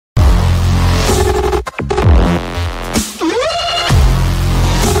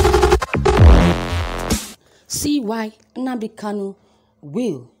why Nnàmdi Kanu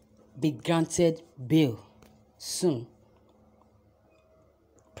will be granted bail soon.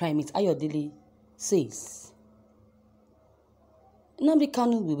 Primate Ayodele says Nnàmdi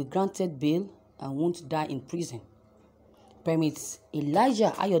Kanu will be granted bail and won't die in prison. Primate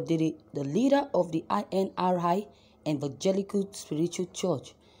Elijah Ayodele, the leader of the INRI Evangelical Spiritual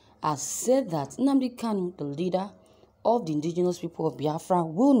Church, has said that Nnàmdi Kanu, the leader of the indigenous people of Biafra,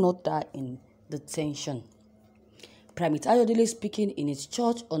 will not die in detention. Primate Ayodele, speaking in his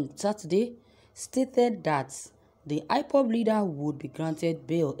church on Saturday, stated that the IPOB leader would be granted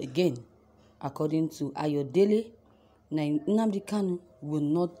bail again. According to Ayodele, Nnàmdi Kanu will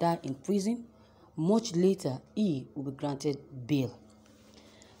not die in prison. Much later, he will be granted bail.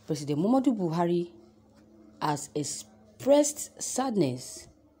 President Muhammadu Buhari has expressed sadness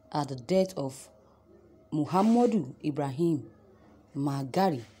at the death of Muhammadu Ibrahim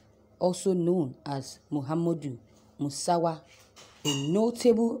Magari, also known as Muhammadu Musawa, a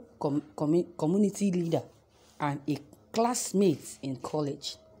notable community leader and a classmate in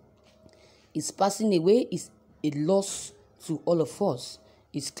college. His passing away is a loss to all of us,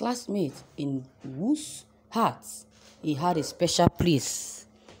 his classmate in whose hearts he had a special place.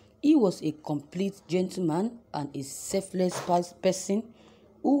 He was a complete gentleman and a selfless person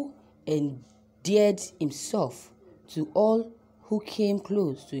who endeared himself to all who came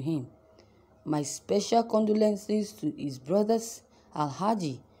close to him. My special condolences to his brothers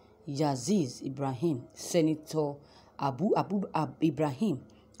Alhaji Yaziz Ibrahim, Senator Abu Ibrahim,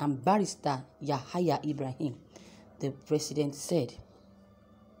 and Barrister Yahaya Ibrahim, the president said.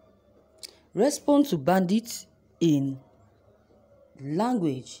 Response to bandits in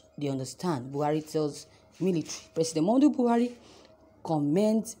language they understand, Buhari tells military. President Muhammadu Buhari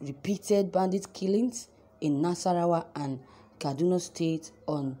commends repeated bandit killings in Nasarawa and Kaduna State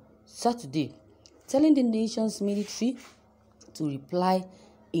on Saturday, telling the nation's military to reply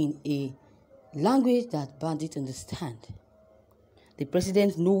in a language that bandits understand. The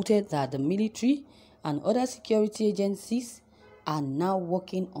president noted that the military and other security agencies are now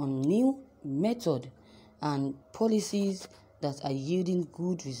working on new methods and policies that are yielding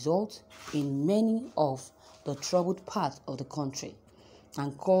good results in many of the troubled parts of the country,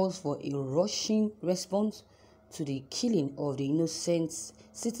 and calls for a rushing response to the killing of the innocent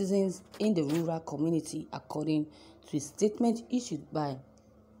citizens in the rural community, according to a statement issued by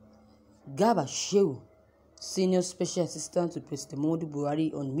Garba Shehu, Senior Special Assistant to President Muhammadu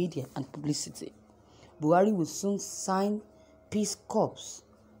Buhari on Media and Publicity. Buhari will soon sign Peace Corps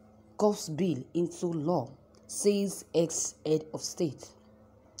Bill into law, says ex-head of state.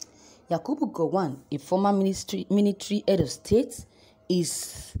 Yakubu Gowon, a former military head of state,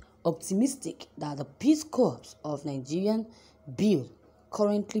 is optimistic that the Peace Corps of Nigerian bill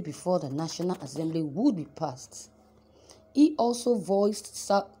currently before the National Assembly would be passed. He also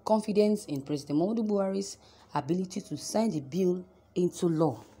voiced confidence in President Muhammadu Buhari's ability to sign the bill into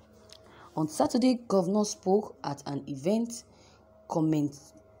law. On Saturday, Governor spoke at an event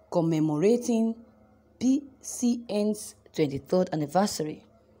commemorating PCN's 23rd anniversary.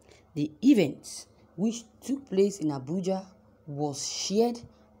 The event, which took place in Abuja, was chaired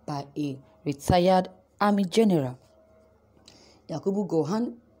by a retired Army General. Yakubu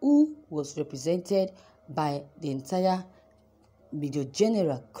Gowon, who was represented by the entire Major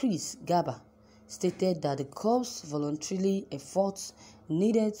General Chris Garba, stated that the Corps' voluntary efforts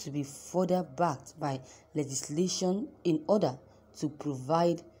needed to be further backed by legislation in order to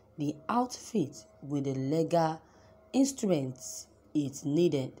provide the outfit with the legal instruments it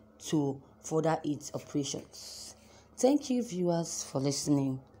needed to further its operations. Thank you, viewers, for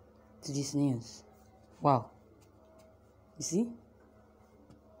listening to this news. Wow. You see?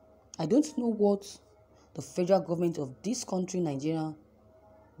 I don't know what the federal government of this country, Nigeria,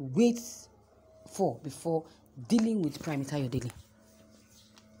 waits for before dealing with Primate Ayodele.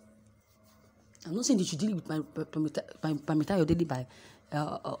 I'm not saying they should deal with Primate Ayodele by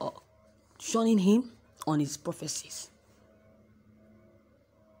shunning him on his prophecies.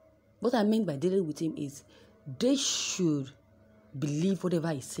 What I mean by dealing with him is they should believe whatever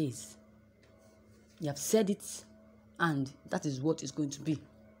he says. You have said it, and that is what it's going to be. You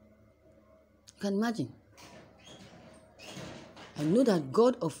can imagine. I know that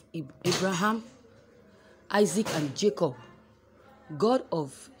God of Abraham, Isaac, and Jacob, God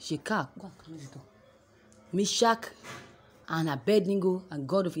of Shekah, Meshach, and Abednego, and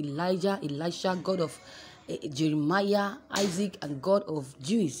God of Elijah, Elisha, God of Jeremiah, Isaac, and God of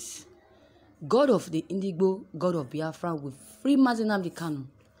Jews, God of the Indigo, God of Biafra, will free Nnàmdi Kanu,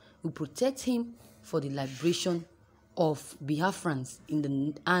 will protect him for the liberation of Biafrans in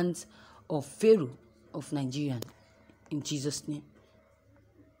the hands of Pharaoh of Nigeria. in Jesus' name.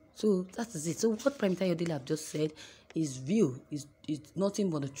 So that is it. So what Primate Ayodele have just said is view, is nothing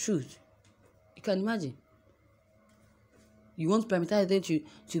but the truth. You can imagine. You want Primate Ayodele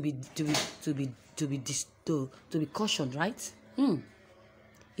to be cautioned, right?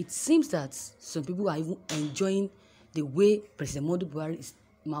 It seems that some people are even enjoying the way President Muhammadu Buhari is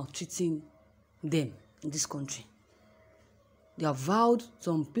maltreating them in this country. They have vowed,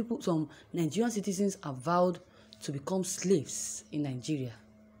 some Nigerian citizens have vowed to become slaves in Nigeria.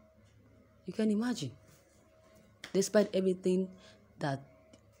 You can imagine. Despite everything that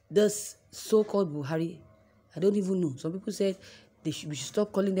this so-called Buhari, I don't even know. Some people said we should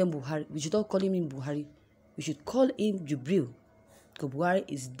stop calling them Buhari. We should stop calling him Buhari. We should call him Jubril. Because Buhari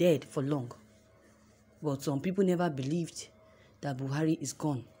is dead for long. But some people never believed that Buhari is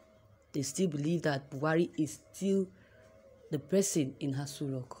gone. They still believe that Buhari is still the person in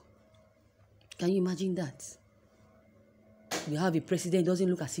Aso Rock. Can you imagine that? We have a president, it doesn't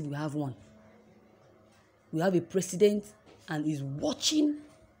look as if we have one. We have a president and is watching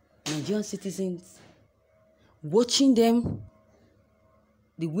Nigerian citizens, watching them,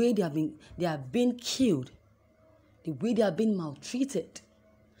 the way they are being killed, the way they are being maltreated,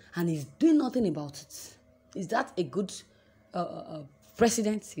 and he's doing nothing about it. Is that a good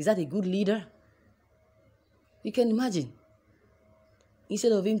president? Is that a good leader? You can imagine.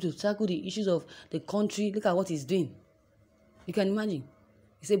 Instead of him to tackle the issues of the country, look at what he's doing. You can imagine.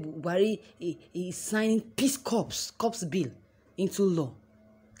 He said Buhari is signing peace corps bill into law.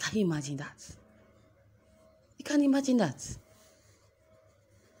 Can you imagine that? You can imagine that.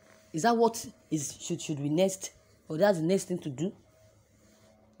 Is that what should be next? Or that's the next thing to do?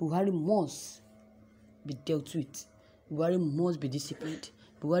 Buhari must be dealt with. Buhari must be disciplined.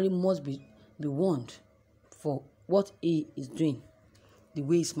 Buhari must be warned for what he is doing. The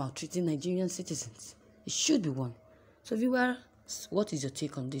way he's maltreating Nigerian citizens. It should be warned. So viewers, what is your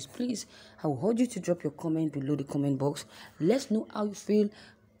take on this? Please, I will urge you to drop your comment below the comment box. Let's know how you feel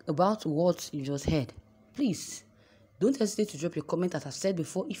about what you just heard. Please, don't hesitate to drop your comment. As I've said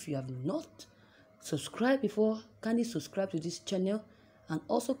before, if you have not subscribed before, kindly subscribe to this channel and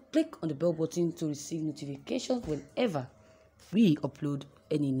also click on the bell button to receive notifications whenever we upload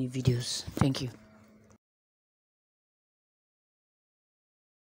any new videos. Thank you.